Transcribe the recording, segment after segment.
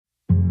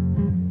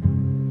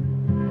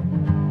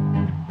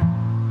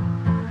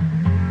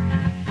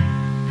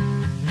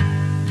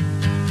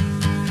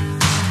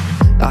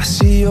I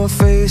see your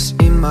face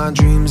in my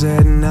dreams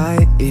at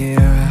night,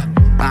 yeah.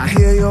 I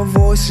hear your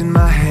voice in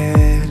my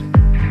head.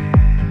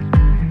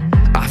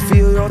 I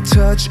feel your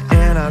touch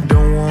and I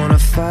don't wanna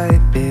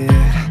fight it.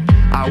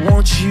 I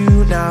want you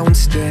now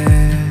instead.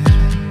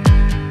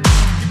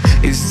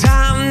 It's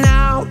time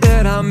now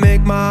that I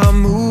make my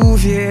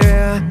move,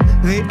 yeah.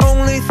 The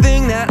only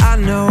thing that I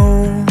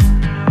know.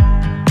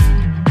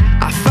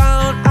 I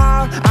found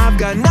out I've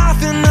got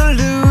nothing to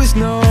lose,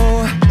 no.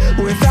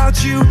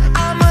 Without you,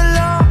 I'm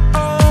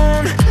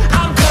alone.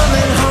 I'm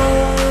coming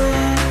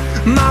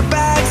home. My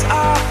bags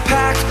are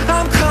packed.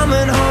 I'm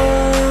coming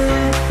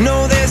home.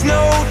 No, there's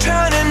no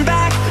turning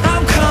back.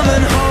 I'm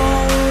coming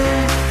home.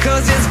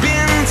 'Cause it's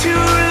been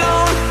too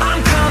long.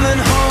 I'm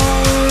coming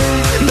home.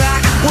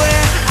 Back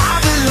where I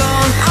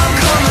belong. I'm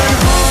coming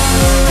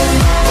home.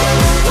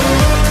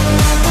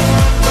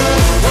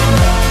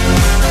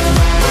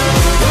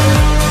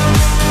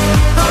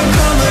 I'm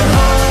coming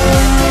home.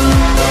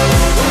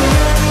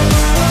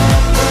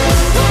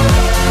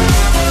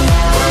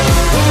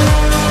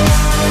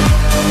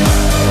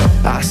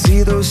 I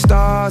see those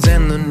stars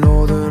and the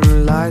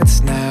northern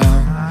lights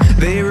now.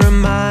 They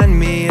remind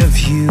me of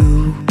you.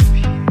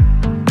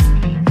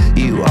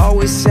 You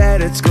always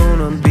said it's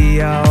gonna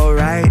be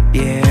alright,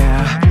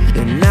 yeah.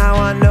 And now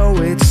I know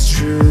it's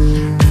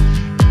true.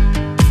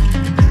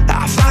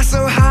 I fly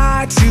so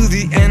high to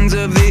the ends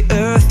of the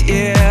earth,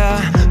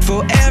 yeah.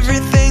 For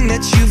everything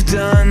that you've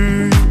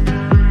done,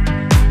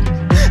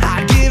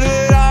 I'd give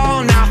it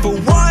all now for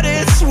what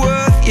it's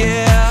worth,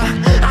 yeah.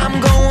 I'm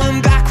going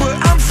back where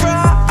I'm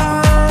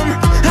from.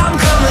 I'm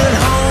coming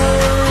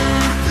home.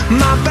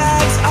 My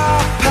bags